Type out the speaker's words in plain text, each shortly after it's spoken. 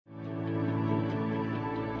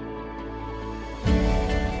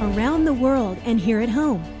around the world and here at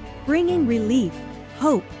home, bringing relief,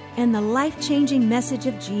 hope, and the life-changing message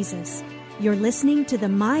of Jesus. You're listening to the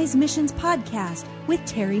Mize Missions Podcast with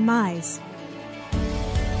Terry Mize.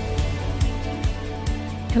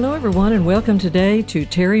 Hello, everyone, and welcome today to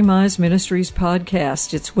Terry Mize Ministries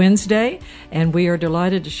Podcast. It's Wednesday, and we are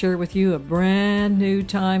delighted to share with you a brand new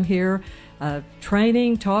time here,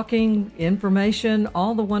 training, talking, information,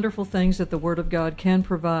 all the wonderful things that the Word of God can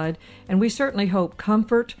provide. And we certainly hope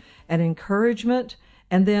comfort and encouragement,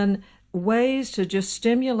 and then ways to just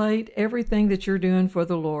stimulate everything that you're doing for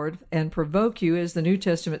the Lord and provoke you, as the New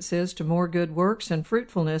Testament says, to more good works and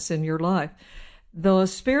fruitfulness in your life. The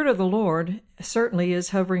Spirit of the Lord certainly is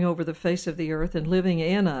hovering over the face of the earth and living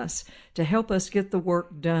in us to help us get the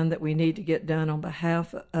work done that we need to get done on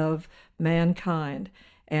behalf of mankind.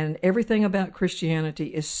 And everything about Christianity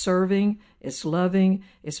is serving, it's loving,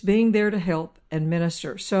 it's being there to help and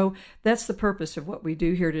minister. So that's the purpose of what we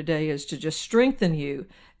do here today, is to just strengthen you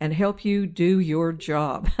and help you do your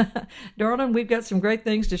job. Darling, we've got some great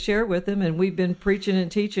things to share with them, and we've been preaching and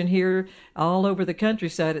teaching here all over the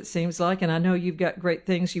countryside, it seems like, and I know you've got great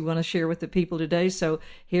things you want to share with the people today, so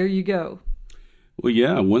here you go. Well,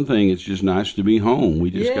 yeah, one thing, it's just nice to be home. We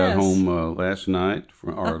just got home last night,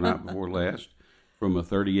 or night before last, from a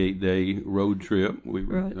 38-day road trip. We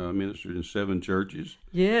ministered in 7 churches.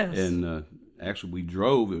 Yes. And actually, we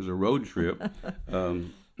drove. It was a road trip.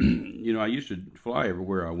 You know, I used to fly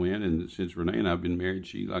everywhere I went, and since Renee and I have been married,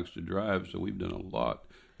 she likes to drive, so we've done a lot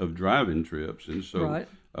of driving trips. And so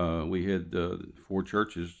we had 4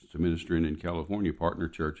 churches to minister in California, partner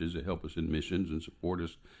churches that help us in missions and support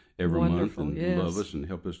us every month and love us and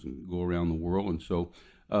help us go around the world. And so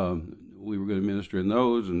we were going to minister in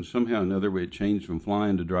those, and somehow or another it changed from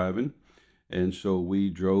flying to driving. And so we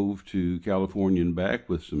drove to California and back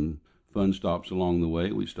with some fun stops along the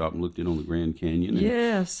way. We stopped and looked in on the Grand Canyon.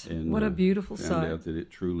 And, what a beautiful sight. Found out that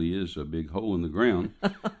it truly is a big hole in the ground.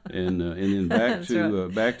 and then back to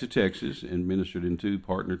back to Texas and ministered in 2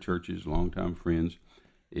 partner churches, longtime friends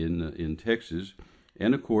in Texas.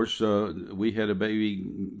 And, of course, we had a baby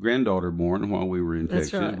granddaughter born while we were in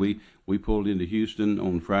Texas. Right. We pulled into Houston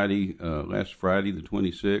on Friday, last Friday, the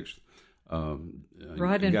 26th.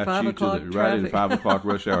 Right in 5 o'clock traffic. Right in 5 o'clock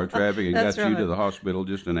rush hour traffic, and got you right. to the hospital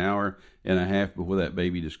just an hour and a half before that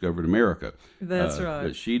baby discovered America. That's right.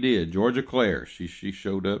 But she did. Georgia Claire, she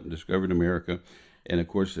showed up and discovered America. And, of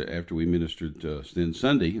course, after we ministered then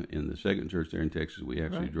Sunday in the second church there in Texas, we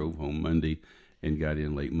actually drove home Monday and got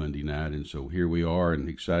in late Monday night. And so here we are, and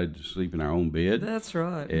excited to sleep in our own bed. That's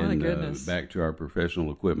right. And, my goodness. back to our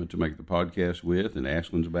professional equipment to make the podcast with, and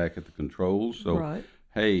Ashland's back at the controls. So,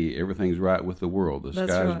 hey, everything's right with the world. The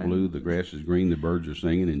sky's blue, the grass is green, the birds are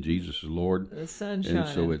singing, and Jesus is Lord. The sun's and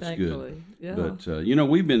shining, so it's thankfully. good. Yeah. But you know,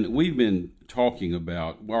 we've been talking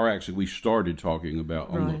about, or actually, we started talking about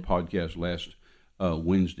on the podcast last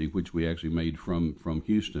Wednesday, which we actually made from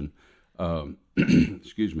Houston.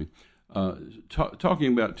 Excuse me.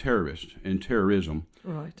 Talking about terrorists and terrorism,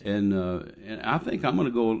 and I think I'm going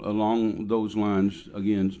to go along those lines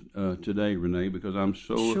again today, Renee, because I'm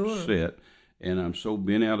so upset and I'm so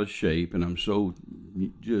bent out of shape and I'm so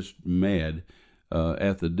just mad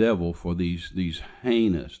at the devil for these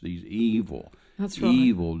heinous, these evil,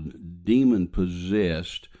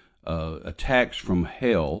 demon-possessed attacks from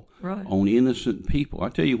hell on innocent people. I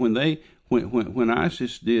tell you, when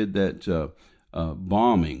ISIS did that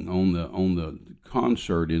bombing on the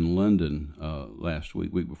concert in London last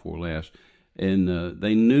week before last, and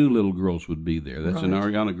they knew little girls would be there. That's an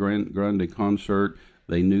Ariana Grande concert.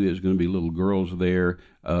 They knew there was going to be little girls there.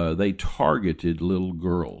 They targeted little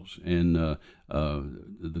girls, and the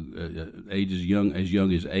ages as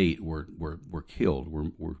young as 8 were killed,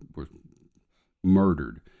 were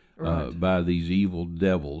murdered by these evil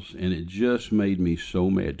devils, and it just made me so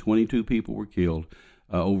mad. 22 people were killed.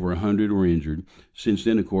 Over 100 were injured. Since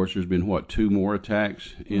then, of course, there's been 2 more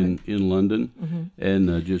attacks in London,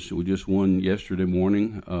 and just one yesterday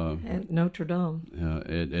morning at Notre Dame.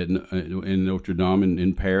 In Notre Dame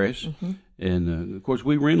in Paris, and of course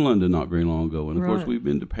we were in London not very long ago, and of course we've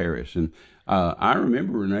been to Paris. And I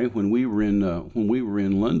remember, Renee, when we were in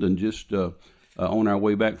London, just on our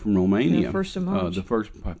way back from Romania, the first of March, the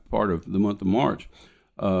first part of the month of March.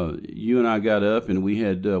 You and I got up, and we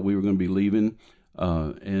were going to be leaving.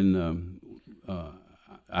 I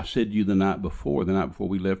said to you the night before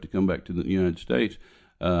we left to come back to the United States,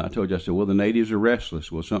 I told you, I said, well, the natives are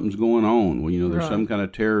restless. Well, something's going on. Well, there's some kind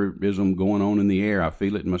of terrorism going on in the air. I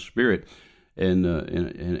feel it in my spirit. And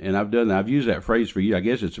I've used that phrase for you. I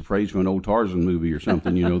guess it's a phrase from an old Tarzan movie or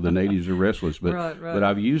something, the natives are restless. But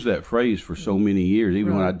I've used that phrase for so many years,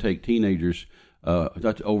 even when I'd take teenagers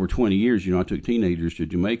over 20 years, I took teenagers to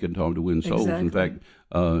Jamaica and taught them to win souls. Exactly. In fact,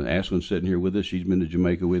 Ashlyn's sitting here with us. She's been to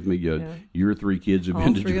Jamaica with me. Your 3 kids have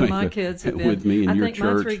been to Jamaica all 3 of my kids have been with me in your church. I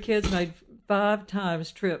think my 3 kids made 5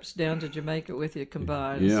 times trips down to Jamaica with you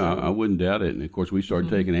combined. Yeah, so. I wouldn't doubt it. And, of course, we started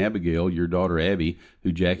taking Abigail, your daughter Abby,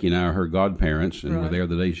 who Jackie and I are her godparents, and were there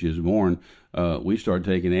the day she was born. We started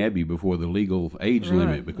taking Abby before the legal age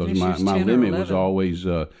limit because my limit was always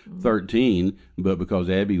 13, but because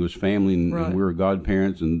Abby was family and we were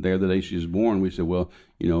godparents, and there the day she was born, we said, well,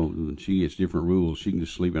 she gets different rules. She can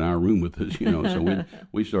just sleep in our room with us, So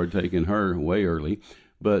we started taking her way early.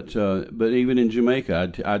 But even in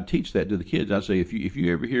Jamaica, I'd teach that to the kids. I'd say, if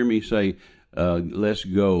you ever hear me say, let's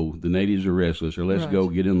go, the natives are restless, or let's go,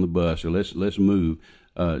 get in the bus, or let's move,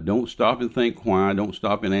 don't stop and think why, don't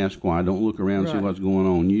stop and ask why, don't look around and see what's going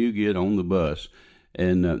on. You get on the bus.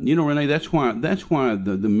 And Renee, that's why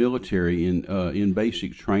the military in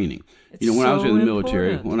basic training. When I was in the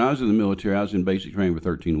military, I was in basic training for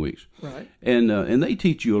 13 weeks. Right. And they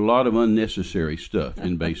teach you a lot of unnecessary stuff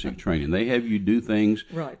in basic training. They have you do things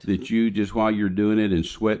that you just while you're doing it and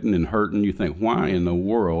sweating and hurting, you think, why in the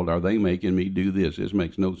world are they making me do this? This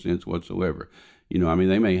makes no sense whatsoever.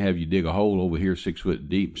 They may have you dig a hole over here 6 foot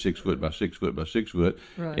deep, 6 foot by 6 foot by 6 foot,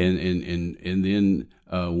 and then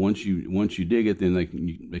once you dig it, then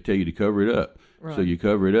they tell you to cover it up. Right. So you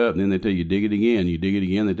cover it up, and then they tell you dig it again. You dig it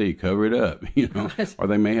again, they tell you cover it up. Or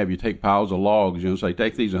they may have you take piles of logs, say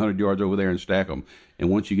take these 100 yards over there and stack them. And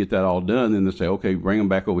once you get that all done, then they say, okay, bring them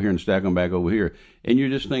back over here and stack them back over here. And you're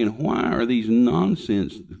just thinking, why are these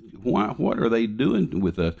nonsense? What are they doing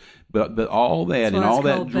with us? But all that and all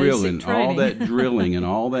that drilling, and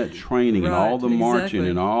all that training and all the marching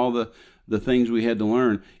and all the things we had to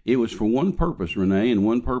learn, it was for one purpose, Renee, and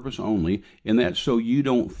one purpose only, and that's so you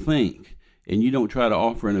don't think and you don't try to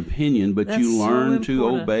offer an opinion, but you learn to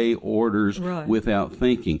obey orders without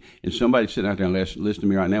thinking. And somebody sitting out there and listen to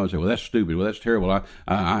me right now and say, well, that's stupid. Well, that's terrible.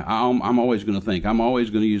 I'm always going to think. I'm always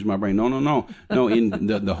going to use my brain. No. In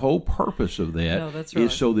the whole purpose of that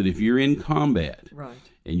is so that if you're in combat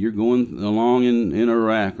and you're going along in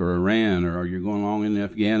Iraq or Iran, or you're going along in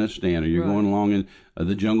Afghanistan, or you're going along in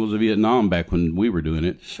the jungles of Vietnam back when we were doing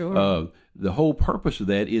it, the whole purpose of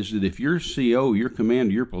that is that if your CO, your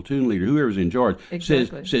commander, your platoon leader, whoever's in charge,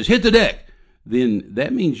 says hit the deck, then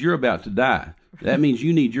that means you're about to die. That means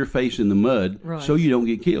you need your face in the mud so you don't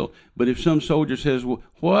get killed. But if some soldier says, well,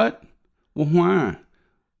 what? Well, why?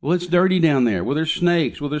 Well, it's dirty down there. Well, there's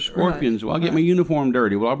snakes. Well, there's scorpions. Well, I'll get my uniform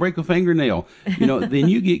dirty. Well, I'll break a fingernail. Then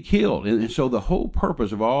you get killed. And so the whole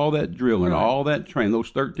purpose of all that drilling, all that training, those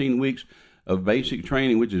 13 weeks of basic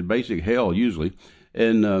training, which is basic hell usually,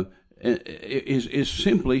 and is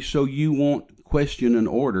simply so you won't question an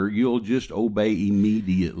order, you'll just obey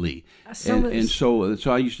immediately. So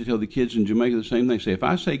I used to tell the kids in Jamaica the same thing. Say, if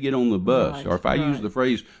I say get on the bus, or if I use the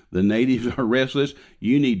phrase the natives are restless,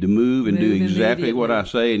 you need to move and do exactly what I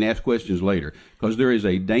say and ask questions later. Because there is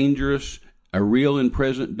a real and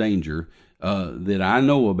present danger that I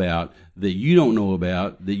know about, that you don't know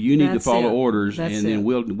about, that you need to follow orders, and then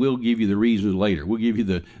we'll give you the reasons later. We'll give you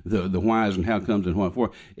the whys and how comes and what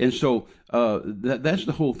for. And so that's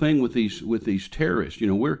the whole thing with these terrorists.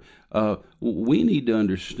 We need to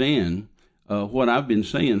understand what I've been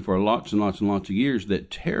saying for lots and lots and lots of years, that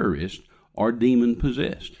terrorists are demon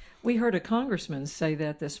possessed. We heard a congressman say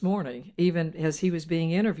that this morning, even as he was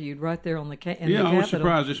being interviewed right there in the Capitol. I was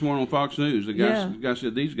surprised this morning on Fox News. The guy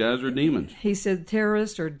said these guys are demons. He said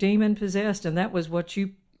terrorists are demon-possessed, and that was what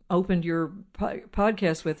you opened your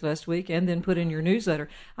podcast with last week and then put in your newsletter.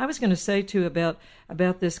 I was going to say, too, about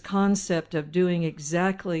this concept of doing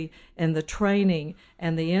exactly and the training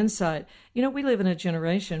and the insight. We live in a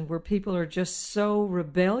generation where people are just so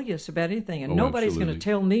rebellious about anything, and nobody's going to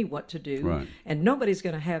tell me what to do, and nobody's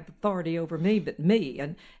going to have authority over me but me.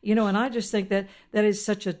 And and I just think that is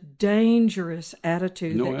such a dangerous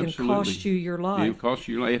attitude that can cost you your life. It costs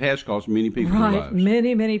you. It has cost many people's lives.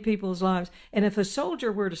 Many people's lives. And if a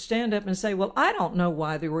soldier were to stand up and say, well, I don't know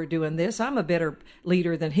why they were doing this, I'm a better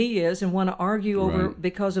leader than he is, and want to argue over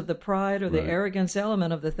because of the pride or the arrogance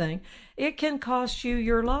element of the thing, it can cost you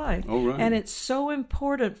your life. And it's so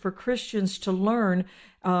important for Christians to learn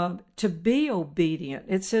to be obedient.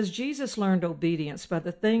 It says Jesus learned obedience by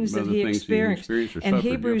the things that he experienced. And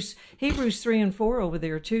Hebrews 3:4 over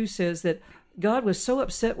there too says that God was so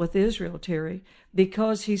upset with Israel, Terry,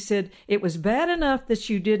 because he said, it was bad enough that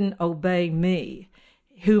you didn't obey me,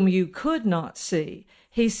 whom you could not see.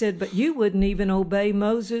 He said, but you wouldn't even obey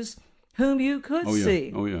Moses, whom you could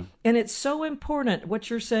see. And it's so important. What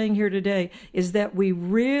you're saying here today is that we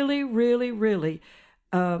really, really, really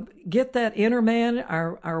get that inner man,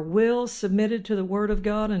 our will submitted to the Word of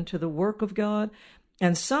God and to the work of God,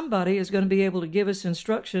 and somebody is going to be able to give us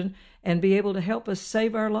instruction and be able to help us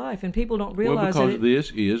save our life. And people don't realize because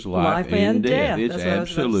this is life and death. It's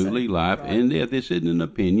absolutely life and death. This isn't an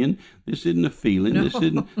opinion. This isn't a feeling. No.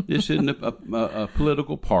 This isn't a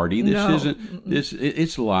political party.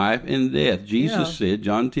 It's life and death. Jesus said,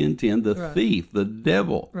 John 10:10, the thief, the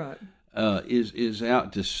devil, is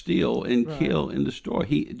out to steal and kill and destroy.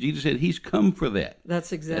 Jesus said he's come for that.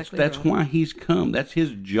 That's exactly that's why he's come. That's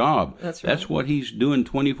his job. That's what he's doing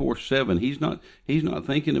 24/7. He's not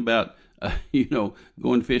thinking about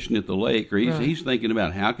going fishing at the lake, or he's thinking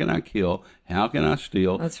about how can I kill, how can I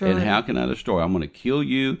steal, and how can I destroy. I'm going to kill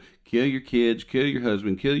you, kill your kids, kill your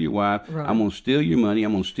husband, kill your wife. I'm going to steal your money.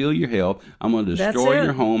 I'm going to steal your health. I'm going to destroy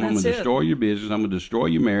your home. I'm going to destroy your business. I'm going to destroy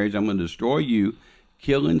your marriage. I'm going to destroy you.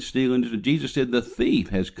 Killing, stealing. Jesus said the thief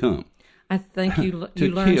has come. I think you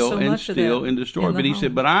to learned kill so and much steal of that and destroy. But he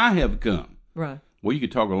said, but I have come. Right. Well, you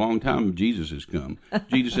could talk a long time if Jesus has come.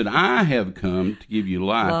 Jesus said, I have come to give you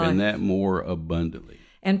life and that more abundantly.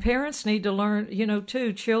 And parents need to learn,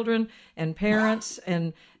 too, children and parents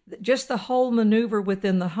and just the whole maneuver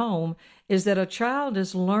within the home is that a child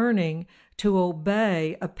is learning to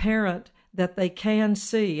obey a parent that they can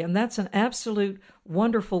see. And that's an absolute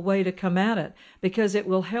wonderful way to come at it, because it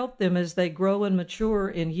will help them as they grow and mature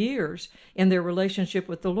in years in their relationship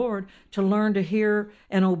with the Lord to learn to hear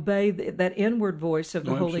and obey that inward voice of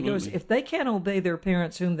the Holy Ghost. If they can't obey their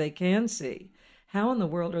parents whom they can see, how in the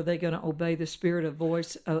world are they going to obey the spirit of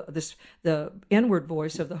voice, the inward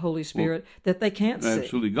voice of the Holy Spirit that they can't see?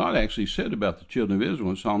 Absolutely. God actually said about the children of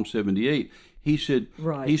Israel in Psalm 78, He said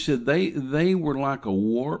they were like a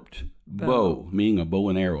warped bow, meaning a bow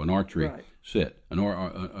and arrow, an archery set, an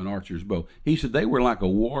archer's bow. He said they were like a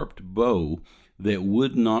warped bow that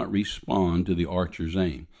would not respond to the archer's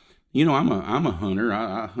aim. I'm a hunter.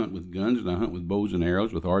 I hunt with guns and I hunt with bows and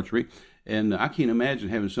arrows with archery. And I can't imagine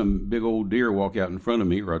having some big old deer walk out in front of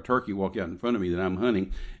me or a turkey walk out in front of me that I'm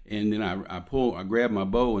hunting, and then I grab my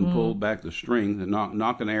bow and pull back the string, and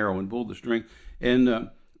knock an arrow and pull the string, and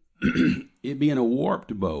it being a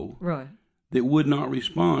warped bow that would not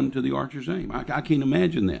respond to the archer's aim. I can't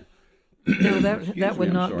imagine that. No,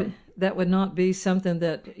 that would not be something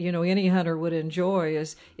that any hunter would enjoy.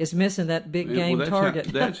 Is missing that big game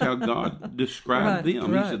target. That's how God described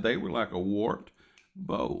them. He said they were like a warped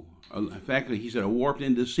bow. In fact, he said a warped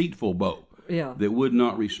and deceitful bow that would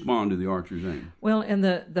not respond to the archer's aim. Well, and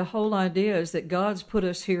the whole idea is that God's put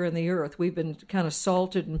us here in the earth. We've been kind of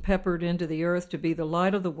salted and peppered into the earth to be the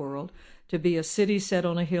light of the world, to be a city set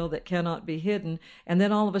on a hill that cannot be hidden. And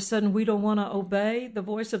then all of a sudden we don't want to obey the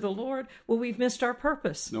voice of the Lord. Well, we've missed our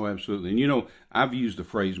purpose. No, absolutely. And I've used the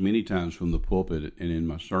phrase many times from the pulpit and in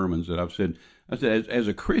my sermons that I said as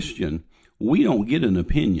a Christian, we don't get an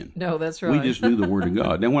opinion. No, that's right. We just do the Word of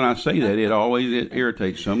God. Now, when I say that, it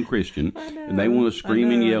irritates some Christian, and they want to scream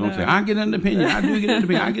and yell and say, I get an opinion. I do get an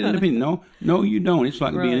opinion. I get an opinion. No, you don't. It's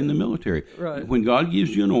like being in the military. Right. When God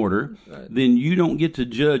gives you an order, then you don't get to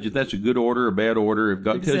judge if that's a good order or bad order. If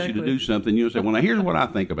God tells you to do something, you don't say, well, now here's what I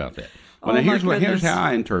think about that. Well, now here's how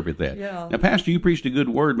I interpret that. Yeah. Now, Pastor, you preached a good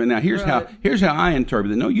word, but now here's how I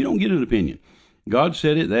interpret it. No, you don't get an opinion. God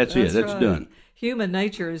said it. That's it. That's done. Human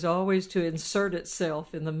nature is always to insert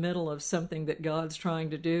itself in the middle of something that God's trying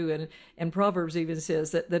to do. And Proverbs even says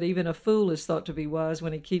that even a fool is thought to be wise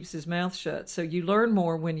when he keeps his mouth shut. So you learn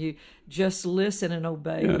more when you just listen and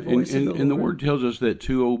obey the voice of the Lord. And the Word tells us that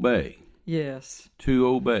to obey. Yes. To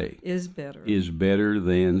obey is better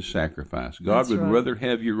than sacrifice. God would rather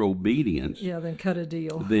have your obedience than cut a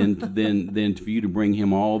deal. than for you to bring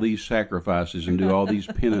him all these sacrifices and do all these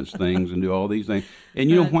penance things and do all these things.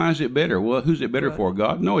 And why is it better? Well, who's it better for?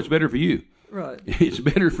 God? No, it's better for you. Right. It's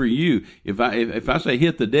better for you. If I say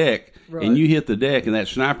hit the deck and you hit the deck and that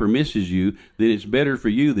sniper misses you, then it's better for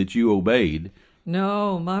you that you obeyed.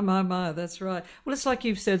 No, my, that's right. Well, it's like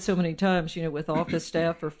you've said so many times, with office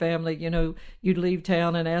staff or family, you'd leave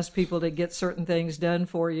town and ask people to get certain things done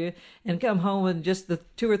for you and come home and just the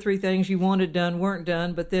 2 or 3 things you wanted done weren't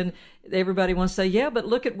done. But then everybody wants to say, yeah, but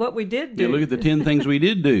look at what we did do. Yeah, look at the 10 things we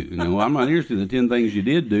did do. I'm not interested in the 10 things you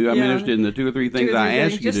did do. I'm interested in the 2 or 3 things I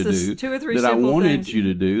asked you to do, 2 or 3 that I wanted things. You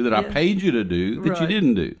to do, that I paid you to do, that you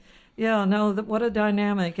didn't do. Yeah, no, what a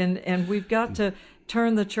dynamic. And we've got to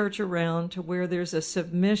turn the church around to where there's a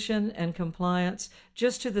submission and compliance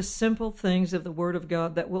just to the simple things of the Word of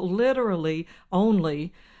God that will literally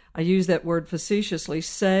only, I use that word facetiously,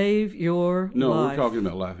 save your life. No, we're talking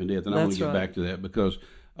about life and death, and I want to get back to that because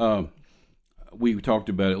we talked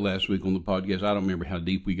about it last week on the podcast. I don't remember how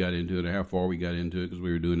deep we got into it or how far we got into it because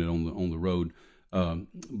we were doing it on the road.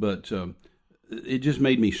 But it just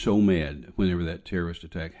made me so mad whenever that terrorist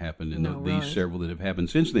attack happened, and these several that have happened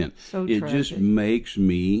since then. So it tragic. Just makes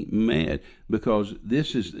me mad, because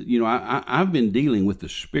this is, I've been dealing with the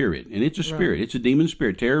spirit, and it's a spirit. Right. It's a demon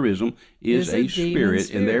spirit. Terrorism is a spirit,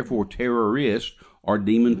 and therefore terrorists are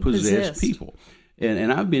demon-possessed people.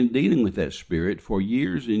 And I've been dealing with that spirit for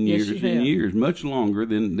years and years and years, much longer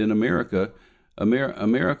than America.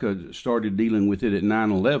 America started dealing with it at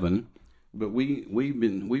 9/11. But we've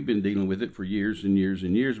been dealing with it for years and years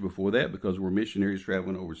and years before that, because we're missionaries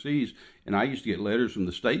traveling overseas. And I used to get letters from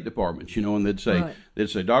the State Department, and they'd say,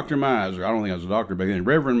 Dr. Mize, or I don't think I was a doctor back then,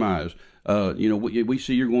 Reverend Mize, we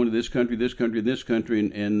see you're going to this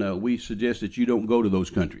country, and we suggest that you don't go to those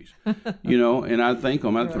countries. And I'd thank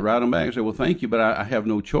them. I'd write them back and say, well, thank you, but I have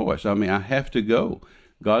no choice. I mean, I have to go.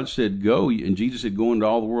 God said go, and Jesus said go into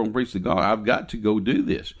all the world and preach the gospel. I've got to go do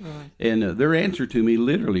this. Right. And their answer to me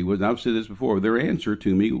literally was, and I've said this before, their answer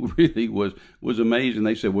to me really was amazing.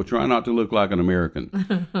 They said, well, try not to look like an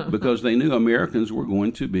American, because they knew Americans were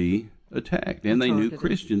going to be attacked, and they knew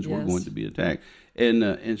Christians were going to be attacked.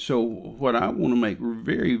 And so what I want to make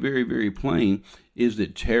very, very, very plain is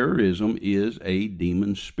that terrorism is a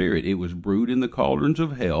demon spirit. It was brewed in the cauldrons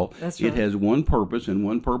of hell. That's right. It has one purpose, and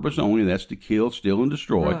one purpose only, that's to kill, steal, and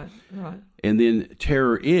destroy. Right. And then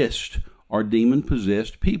terrorists are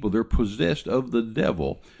demon-possessed people. They're possessed of the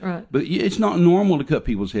devil. Right. But it's not normal to cut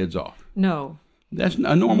people's heads off. No. That's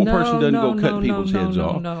a normal person doesn't go cut people's heads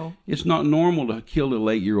off. No. It's not normal to kill little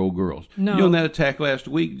 8-year-old girls. No. In that attack last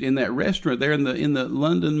week in that restaurant there in the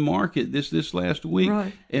London market this last week,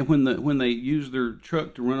 right. And when they used their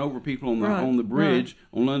truck to run over people on the bridge,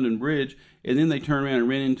 on London Bridge, and then they turn around and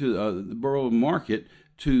ran into the Borough Market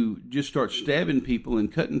to just start stabbing people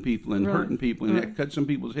and cutting people and hurting people and cut some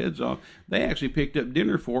people's heads off. They actually picked up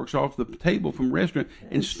dinner forks off the table from the restaurant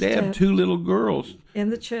and stabbed 2 little girls.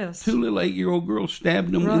 In the chest. 2 little 8-year-old girls,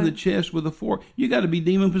 stabbed them in the chest with a fork. You got to be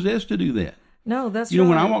demon-possessed to do that. No, that's right.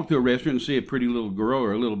 When I walk to a restaurant and see a pretty little girl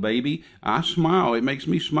or a little baby, I smile. It makes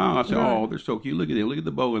me smile. I say, oh, they're so cute. Look at them. Look at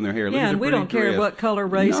the bow in their hair. Look at and we don't care what color,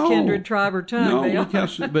 race, kindred, tribe, or tongue they are.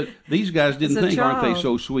 But these guys didn't think, aren't they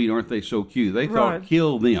so sweet? Aren't they so cute? They thought,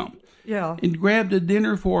 kill them. Yeah. And grabbed a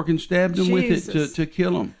dinner fork and stabbed them with it to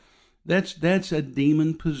kill them. That's a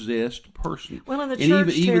demon-possessed person. Well, in the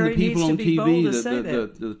church, even the people on TV,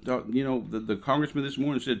 the congressman this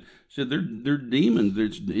morning said they're demons.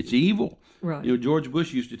 It's evil. Right. George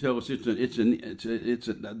Bush used to tell us it's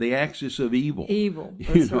the axis of evil. Evil.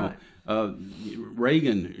 That's right.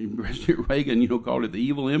 President Reagan, called it the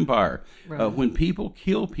evil empire. Right. When people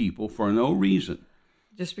kill people for no reason.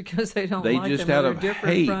 Just because they don't like them or they're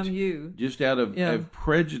different from you. Just out of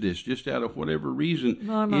prejudice, just out of whatever reason.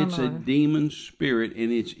 It's a demon spirit,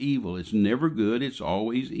 and it's evil. It's never good. It's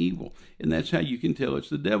always evil. And that's how you can tell it's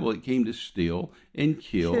the devil. It came to steal and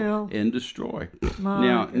kill and destroy.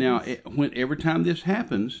 Now, every time this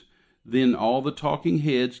happens, then all the talking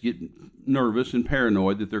heads get nervous and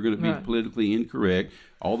paranoid that they're going to be politically incorrect.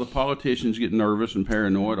 All the politicians get nervous and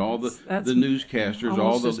paranoid. All the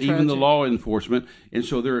newscasters, even the law enforcement. And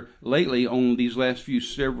so they're lately on these last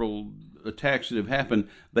several attacks that have happened,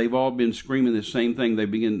 they've all been screaming the same thing.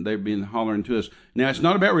 They've been hollering to us. Now, it's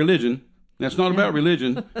not about religion. That's not about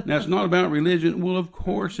religion. That's not about religion. Well, of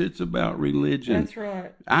course it's about religion. That's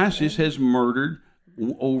right. ISIS has murdered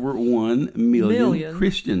over 1 million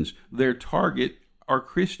Christians. Their target are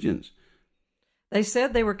Christians. They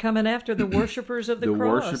said they were coming after the worshipers of the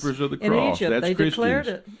cross. The worshipers of the cross. In Egypt, that's they Christians. Declared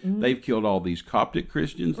it. Mm-hmm. They've killed all these Coptic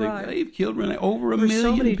Christians. Right. They've killed over a million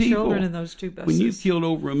so many people. Children in those 2 buses. When you've killed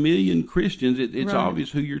over 1 million Christians, it's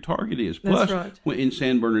obvious who your target is. Plus, in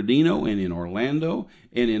San Bernardino and in Orlando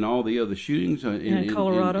and in all the other shootings in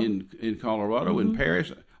Colorado, in Colorado, in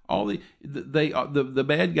Paris. The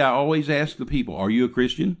bad guy always asks the people, "Are you a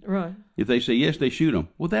Christian?" Right. If they say yes, they shoot them.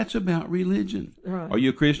 Well, that's about religion. Right. Are you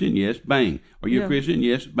a Christian? Yes, bang. Are you a Christian?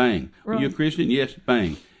 Yes, bang. Right. Are you a Christian? Yes,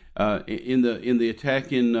 bang. In the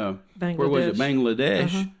attack in where was it?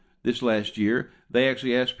 Bangladesh this last year, they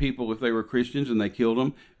actually asked people if they were Christians and they killed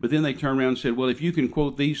them. But then they turned around and said, "Well, if you can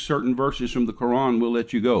quote these certain verses from the Quran, we'll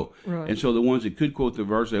let you go." Right. And so the ones that could quote the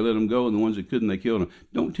verse, they let them go, and the ones that couldn't, they killed them.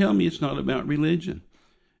 Don't tell me it's not about religion.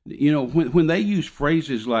 When they use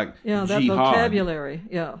phrases like jihad, that vocabulary,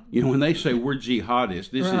 when they say we're jihadists,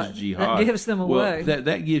 this is jihad. That gives them away. Well,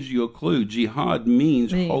 that gives you a clue. Jihad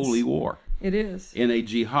means holy war. It is. And a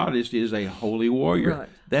jihadist is a holy warrior. Right.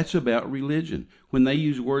 That's about religion. When they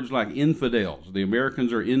use words like infidels, the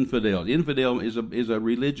Americans are infidels. Infidel is a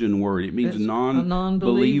religion word. It means It's a non-believer.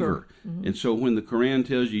 non-believer. Mm-hmm. And so when the Quran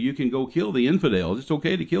tells you can go kill the infidels, it's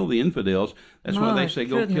okay to kill the infidels. That's why they say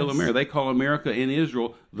go kill America. They call America and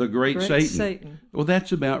Israel the Great Satan. Well,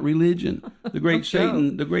 that's about religion. The Great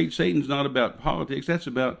Satan. The Great Satan's not about politics. That's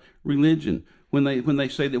about religion. When they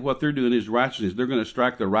say that what they're doing is righteousness, they're going to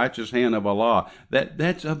strike the righteous hand of Allah.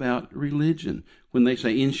 That's about religion. When they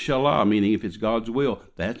say Inshallah, meaning if it's God's will,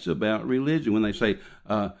 that's about religion. When they say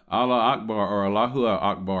Allah Akbar or Allahu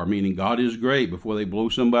Akbar, meaning God is great, before they blow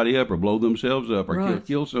somebody up or blow themselves up or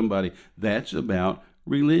kill somebody, that's about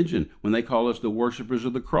religion. When they call us the worshipers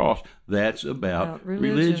of the cross, that's about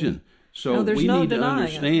religion. So we need to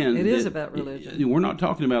understand it is about religion. We're not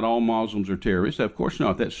talking about all Muslims are terrorists. Of course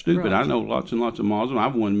not. That's stupid. Right. I know lots and lots of Muslims.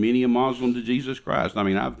 I've won many a Muslim to Jesus Christ. I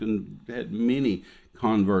mean, I've had many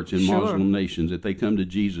converts in Muslim nations that they come to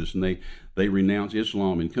Jesus and they renounce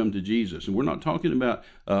Islam and come to Jesus. And we're not talking about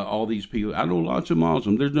all these people. I know lots of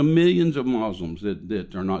Muslims. There's millions of Muslims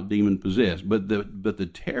that are not demon possessed, but the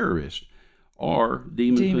terrorists are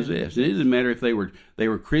demon possessed. And it doesn't matter if they were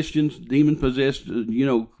Christians, demon possessed.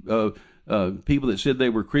 People that said they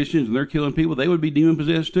were Christians and they're killing people, they would be demon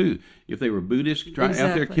possessed too. If they were Buddhists out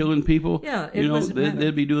there killing people,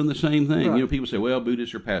 they'd be doing the same thing. Right. People say, well,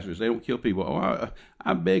 Buddhists are pacifists. They don't kill people. Oh,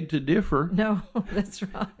 I beg to differ. No, that's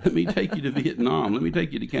right. Let me take you to Vietnam. Let me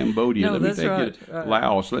take you to Cambodia. Let me take you to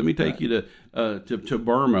Laos. Let me take you to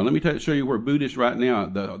Burma. Let me show you where Buddhists right now,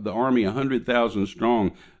 the army, 100,000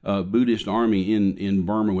 strong Buddhist army in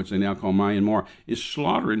Burma, which they now call Myanmar, is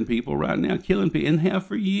slaughtering people right now, killing people, and have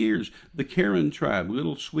for years. The Karen tribe,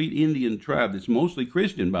 little sweet Indian tribe that's mostly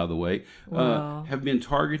Christian, by the way, have been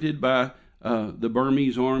targeted by the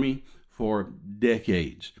Burmese army for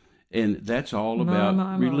decades. And that's all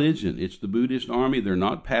about religion. It's the Buddhist army. They're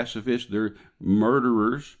not pacifists. They're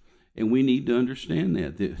murderers. And we need to understand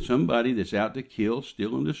that somebody that's out to kill,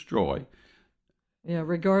 steal, and destroy. Yeah,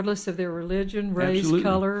 regardless of their religion, race,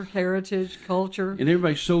 color, heritage, culture. And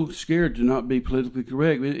everybody's so scared to not be politically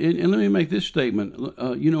correct. And let me make this statement.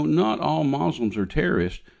 Not all Muslims are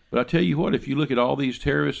terrorists. But I tell you what, if you look at all these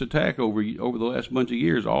terrorist attacks over the last bunch of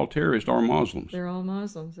years, all terrorists are Muslims. They're all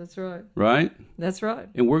Muslims. That's right. Right? That's right.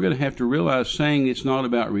 And we're going to have to realize saying it's not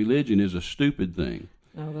about religion is a stupid thing.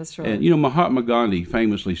 Oh, that's right. And, Mahatma Gandhi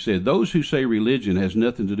famously said, those who say religion has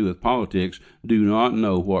nothing to do with politics do not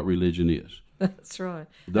know what religion is. That's right.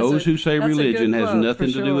 Those who say religion has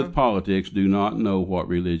nothing to do with politics do not know what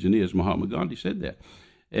religion is. Mahatma Gandhi said that.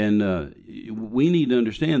 And we need to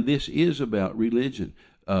understand this is about religion.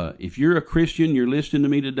 If you're a Christian, you're listening to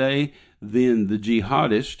me today, then the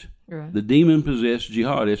jihadist, the demon-possessed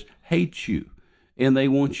jihadist, hates you, and they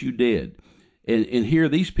want you dead. And here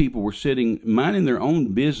these people were sitting, minding their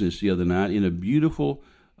own business the other night in a beautiful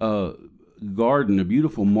garden, a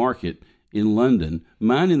beautiful market in London,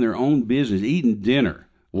 minding their own business, eating dinner,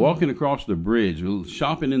 walking across the bridge,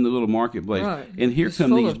 shopping in the little marketplace. Right. And here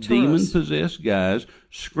come these demon-possessed guys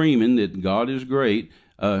screaming that God is great,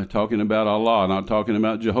 talking about Allah, not talking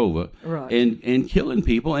about Jehovah, and killing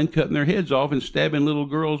people and cutting their heads off and stabbing little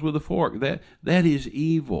girls with a fork. That is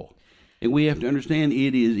evil. And we have to understand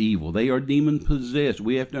it is evil. They are demon-possessed.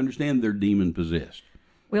 We have to understand they're demon-possessed.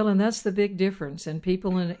 Well, and that's the big difference. And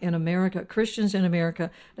people in America, Christians in America,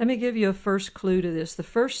 let me give you a first clue to this. The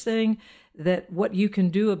first thing that what you can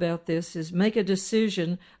do about this is make a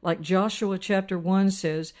decision, like Joshua chapter 1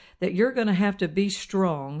 says, that you're going to have to be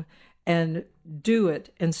strong and do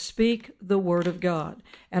it and speak the word of God.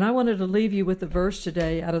 And I wanted to leave you with a verse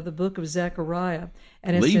today out of the book of Zechariah.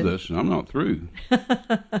 And it's I'm not through.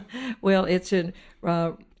 Well, it's in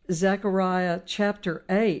Zechariah chapter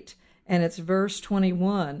 8, and it's verse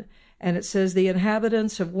 21. And it says, the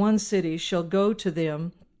inhabitants of one city shall go to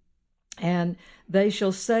them, and they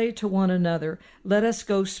shall say to one another, let us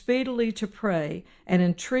go speedily to pray and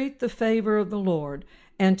entreat the favor of the Lord,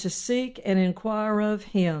 and to seek and inquire of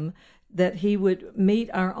him, that he would meet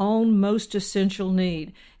our own most essential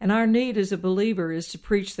need. And our need as a believer is to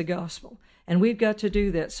preach the gospel. And we've got to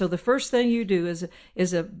do that. So the first thing you do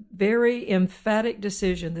is a very emphatic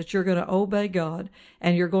decision that you're going to obey God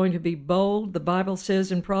and you're going to be bold. The Bible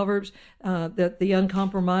says in Proverbs that the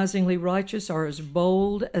uncompromisingly righteous are as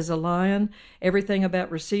bold as a lion. Everything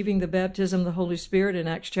about receiving the baptism of the Holy Spirit in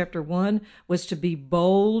Acts chapter 1 was to be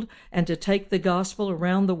bold and to take the gospel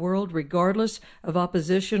around the world regardless of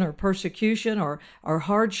opposition or persecution or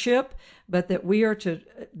hardship. but that we are to,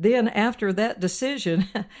 then after that decision,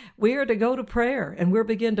 we are to go to prayer, and we'll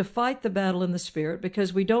begin to fight the battle in the Spirit,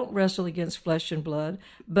 because we don't wrestle against flesh and blood,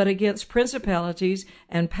 but against principalities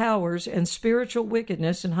and powers and spiritual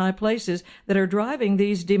wickedness in high places that are driving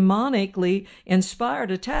these demonically inspired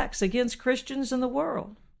attacks against Christians in the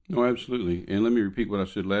world. No, absolutely. And let me repeat what I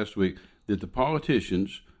said last week, that the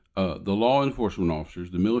politicians, the law enforcement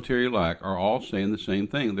officers, the military alike, are all saying the same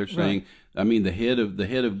thing. They're saying, right. I mean, the head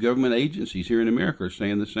of government agencies here in America are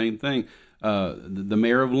saying the same thing. The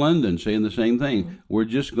mayor of London saying the same thing. Mm-hmm. We're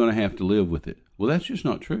just going to have to live with it. Well, that's just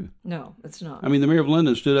not true. No, it's not. I mean, the mayor of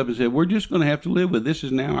London stood up and said, "We're just going to have to live with it. This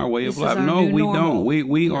is now our way of life." No, we don't.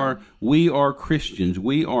 We are Christians.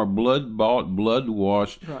 We are blood-bought,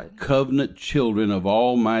 blood-washed, right. covenant children of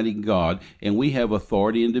Almighty God, and we have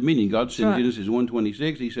authority and dominion. God said in Genesis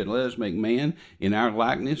 1:26, He said, "Let us make man in our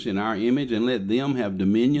likeness, in our image, and let them have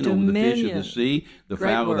dominion over the fish of the sea, the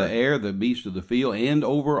fowl of the air, the beast of the field, and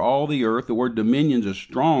over all the earth." The word dominion is a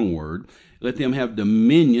strong word. Let them have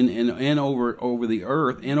dominion and over the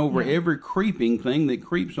earth, and over every creeping thing that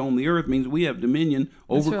creeps on the earth. Means we have dominion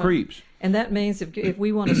over creeps. And that means if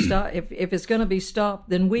we want to stop, if it's going to be stopped,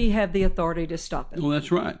 then we have the authority to stop it. Well,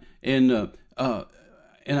 that's right. And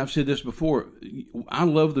I've said this before. I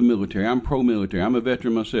love the military. I'm pro-military. I'm a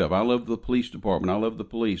veteran myself. I love the police department. I love the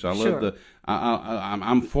police. I love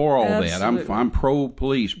I'm for all Absolutely. that. I'm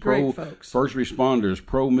pro-police, pro-first responders,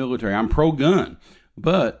 pro-military. I'm pro-gun.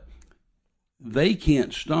 But they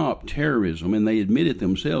can't stop terrorism, and they admit it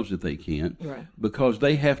themselves that they can't, right. because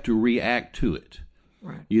they have to react to it.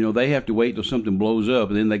 Right. You know, they have to wait till something blows up,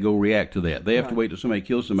 and then they go react to that. They have to wait till somebody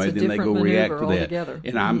kills somebody, then they go react to that. Altogether.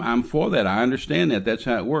 And I'm for that. I understand that. That's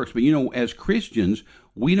how it works. But, you know, as Christians,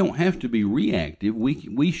 we don't have to be reactive.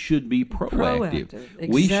 We should be proactive. Exactly.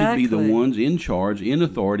 We should be the ones in charge, in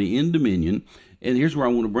authority, in dominion. And here's where I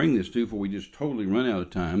want to bring this to, before we just totally run out of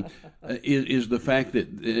time, is the fact that,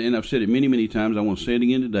 and I've said it many, many times, I want to say it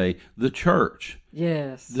again today, the church.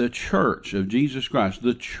 Yes. The church of Jesus Christ,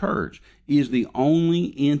 the church is the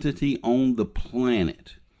only entity on the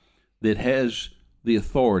planet that has the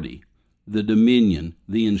authority, the dominion,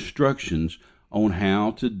 the instructions on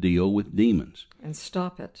how to deal with demons. And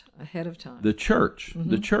stop it ahead of time. The church,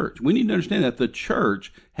 the church. We need to understand that the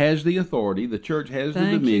church has the authority, the church has the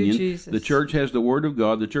dominion, the church has the Word of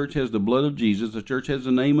God, the church has the blood of Jesus, the church has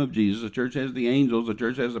the name of Jesus, the church has the angels, the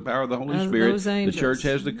church has the power of the Holy Spirit, the church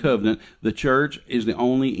has the covenant. The church is the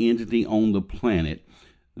only entity on the planet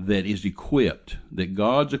that is equipped, that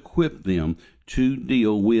God's equipped them to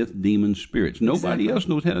deal with demon spirits. Nobody else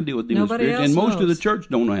knows how to deal with demon spirits, and most of the church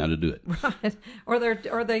don't know how to do it. Right,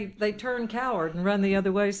 or they turn coward and run the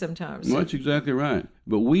other way sometimes. Well, that's exactly right.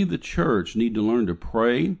 But we, the church, need to learn to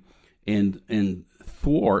pray and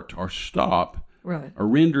thwart or stop, right. or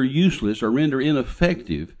render useless or render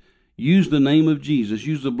ineffective. Use the name of Jesus,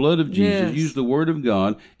 use the blood of Jesus, use the Word of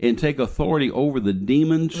God, and take authority over the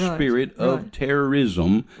demon spirit of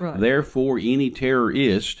terrorism, therefore any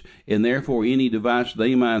terrorist, and therefore any device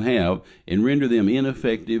they might have, and render them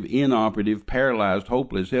ineffective, inoperative, paralyzed,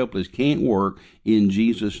 hopeless, helpless, can't work in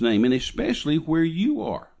Jesus' name, and especially where you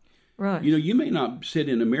are. Right. You know, you may not sit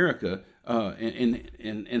in America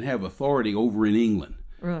and have authority over in England.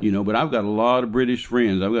 Right. You know, but I've got a lot of British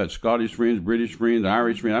friends. I've got Scottish friends, British friends,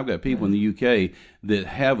 Irish friends. I've got people in the UK that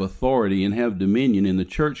have authority and have dominion, and the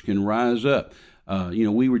church can rise up. You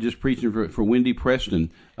know, we were just preaching for Wendy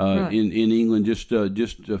Preston in England just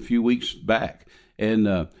a few weeks back, and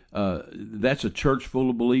that's a church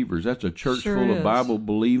full of believers. That's a church full of Bible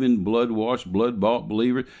believing, blood washed, blood bought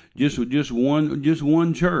believers. Just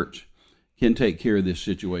one church can take care of this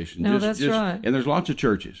situation. No, that's right. And there's lots of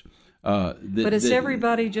churches. But it's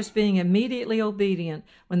everybody just being immediately obedient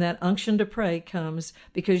when that unction to pray comes,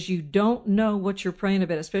 because you don't know what you're praying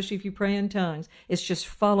about, especially if you pray in tongues. It's just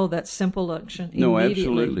follow that simple unction immediately. No,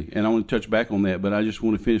 absolutely. And I want to touch back on that, but I just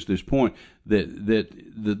want to finish this point that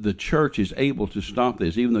the church is able to stop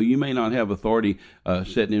this. Even though you may not have authority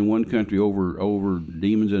sitting in one country over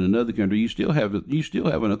demons in another country, you still have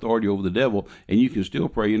an authority over the devil, and you can still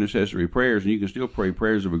pray intercessory prayers, and you can still pray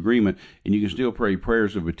prayers of agreement, and you can still pray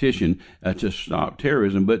prayers of petition to stop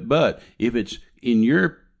terrorism. But if it's in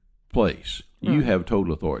your place, you have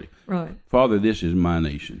total authority. Right. Father, this is my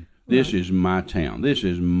nation. This is my town. This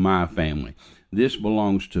is my family. This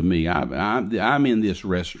belongs to me. I'm in this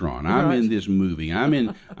restaurant. I'm in this movie. I'm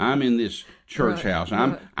in this church Right. house.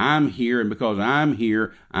 Right. I'm here, and because I'm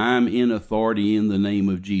here, I'm in authority in the name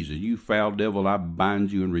of Jesus. You foul devil, I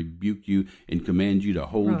bind you and rebuke you and command you to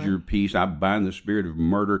hold Right. your peace. I bind the spirit of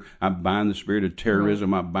murder. I bind the spirit of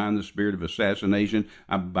terrorism. I bind the spirit of assassination.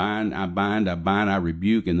 I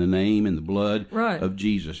rebuke in the name and the blood Right. of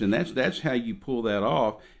Jesus. And that's how you pull that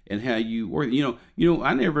off, and how you work.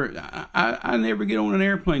 I never get on an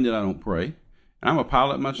airplane that I don't pray. I'm a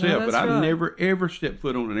pilot myself, but I right. never, ever step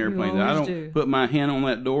foot on an airplane that I don't put my hand on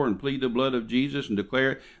that door and plead the blood of Jesus and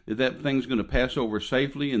declare that thing's going to pass over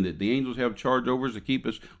safely, and that the angels have charge over us to keep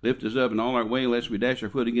us, lift us up in all our way, lest we dash our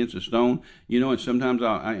foot against a stone. And sometimes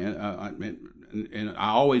I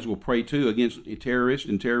always will pray, too, against terrorists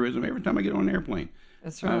and terrorism every time I get on an airplane.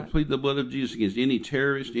 That's right. I plead the blood of Jesus against any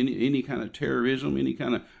terrorist, any kind of terrorism, any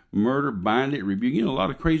kind of murder, bind it, rebuke. A lot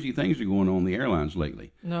of crazy things are going on in the airlines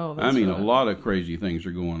lately. No, that's right. A lot of crazy things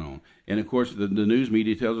are going on. And of course, the news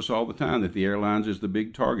media tells us all the time that the airlines is the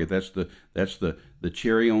big target. That's the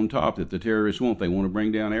cherry on top that the terrorists want. They want to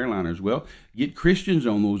bring down airliners. Well, get Christians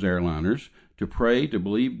on those airliners to pray, to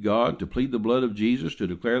believe God, to plead the blood of Jesus, to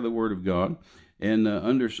declare the word of God, and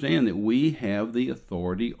understand that we have the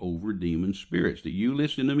authority over demon spirits. That you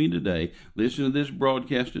listen to me today, listen to this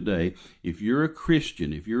broadcast today. If you're a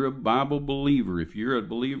Christian, if you're a Bible believer, if you're a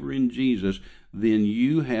believer in Jesus, then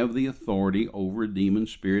you have the authority over demon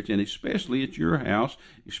spirits, and especially at your house,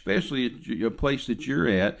 especially at your place that you're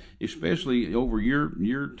at, especially over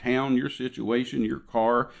your town, your situation, your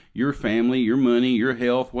car, your family, your money, your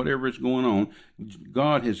health, whatever is going on.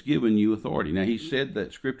 God has given you authority. Now, he said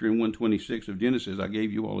that scripture in 126 of Genesis I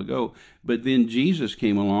gave you all ago, but then Jesus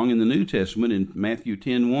came along in the New Testament in Matthew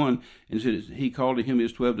 10:1 and said he called to him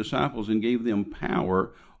his 12 disciples and gave them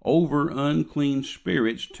power over unclean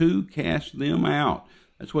spirits to cast them out.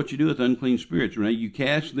 That's what you do with unclean spirits, Renee. You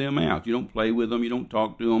cast them out. You don't play with them. You don't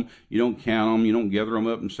talk to them. You don't count them. You don't gather them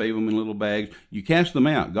up and save them in little bags. You cast them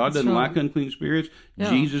out. God doesn't like unclean spirits. Yeah.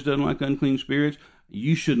 Jesus doesn't like unclean spirits.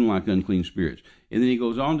 You shouldn't like unclean spirits. And then he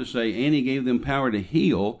goes on to say, and he gave them power to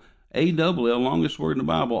heal, A-double-L, longest word in the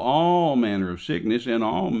Bible, all manner of sickness and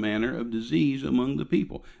all manner of disease among the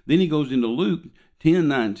people. Then he goes into Luke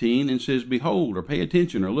 10:19 and says, behold, or pay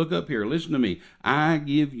attention, or look up here, listen to me. I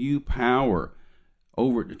give you power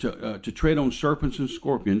over to tread on serpents and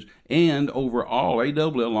scorpions, and over all,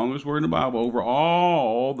 A-double-L, longest word in the Bible, over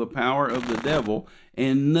all the power of the devil,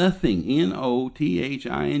 and nothing,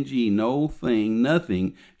 N-O-T-H-I-N-G, no thing,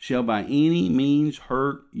 nothing shall by any means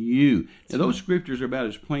hurt you. Now, those scriptures are about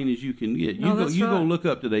as plain as you can get. You go look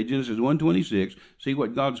up today, Genesis 1:26, see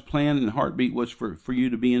what God's plan and heartbeat was for you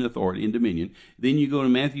to be in authority and dominion. Then you go to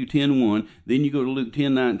Matthew 10:1, then you go to Luke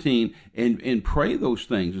 10:19, and pray those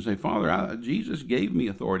things and say, Father, Jesus gave me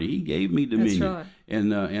authority. He gave me dominion. That's right.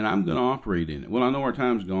 And I'm going to operate in it. Well, I know our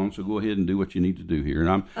time's gone, so go ahead and do what you need to do here.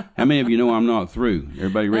 And how many of you know I'm not through?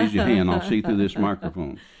 Everybody raise your hand. I'll see through this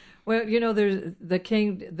microphone. Well, there's the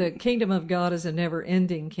kingdom of God is a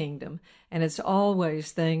never-ending kingdom, and it's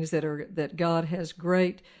always things that God has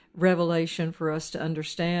great revelation for us to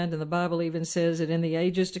understand. And the Bible even says that in the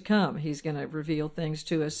ages to come, he's going to reveal things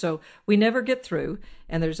to us. So we never get through,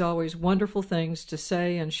 and there's always wonderful things to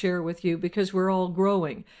say and share with you because we're all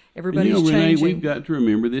growing. Everybody's changing. Renee, we've got to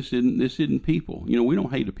remember this isn't people. We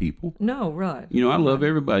don't hate a people. No, right. I love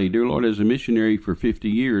everybody. Dear Lord, as a missionary for 50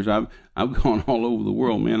 years, I've gone all over the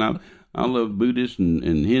world, man. I love Buddhists and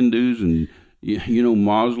Hindus and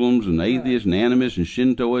Muslims and atheists and animists and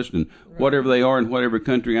Shintoists and whatever they are in whatever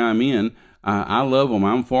country I'm in. I love them.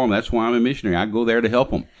 I'm for them. That's why I'm a missionary. I go there to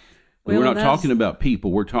help them. Well, we're not talking about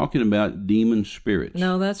people. We're talking about demon spirits.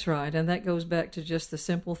 No, that's right. And that goes back to just the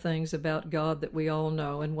simple things about God that we all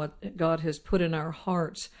know and what God has put in our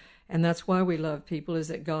hearts. And that's why we love people, is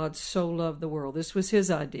that God so loved the world. This was his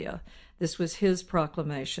idea. This was his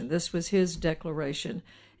proclamation. This was his declaration.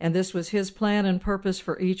 And this was his plan and purpose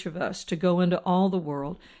for each of us, to go into all the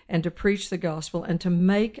world and to preach the gospel and to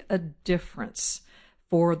make a difference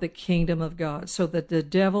for the kingdom of God, so that the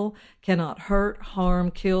devil cannot hurt,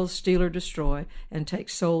 harm, kill, steal, or destroy, and take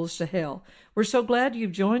souls to hell. We're so glad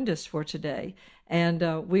you've joined us for today,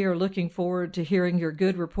 and we are looking forward to hearing your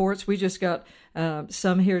good reports. We just got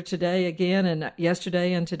some here today again, and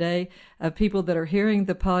yesterday and today, of people that are hearing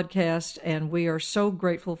the podcast, and we are so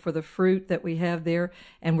grateful for the fruit that we have there,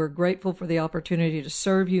 and we're grateful for the opportunity to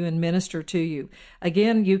serve you and minister to you.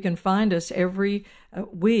 Again, you can find us every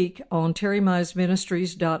week on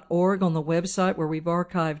terrymizeministries.org on the website, where we've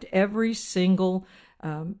archived every single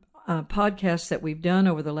podcasts that we've done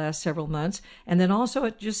over the last several months, and then also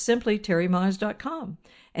at just simply terrymize.com.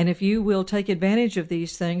 And if you will take advantage of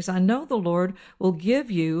these things, I know the Lord will give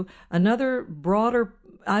you another broader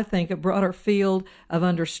I think, a broader field of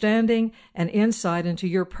understanding and insight into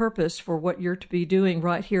your purpose for what you're to be doing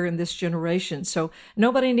right here in this generation. So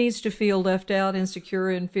nobody needs to feel left out, insecure,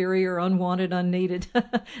 inferior, unwanted, unneeded.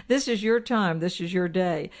 This is your time. This is your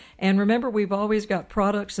day. And remember, we've always got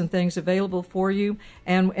products and things available for you.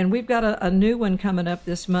 And we've got a new one coming up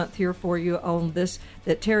this month here for you on this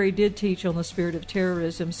that Terry did teach on the spirit of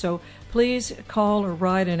terrorism. So please call or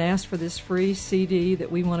write and ask for this free CD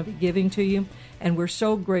that we want to be giving to you. And we're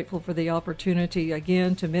so grateful for the opportunity,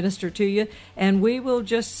 again, to minister to you. And we will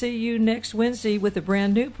just see you next Wednesday with a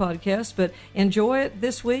brand new podcast. But enjoy it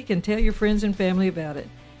this week and tell your friends and family about it.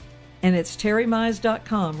 And it's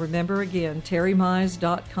TerryMize.com. Remember, again,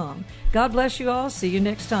 TerryMize.com. God bless you all. See you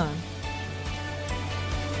next time.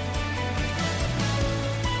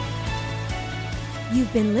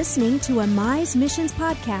 You've been listening to a Mize Missions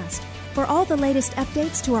podcast. For all the latest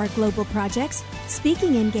updates to our global projects,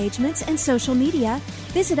 speaking engagements, and social media,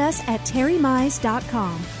 visit us at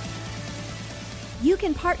TerryMize.com. You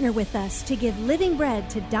can partner with us to give living bread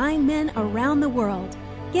to dying men around the world.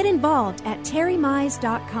 Get involved at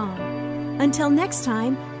TerryMize.com. Until next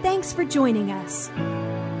time, thanks for joining us.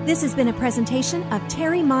 This has been a presentation of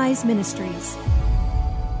Terry Mize Ministries.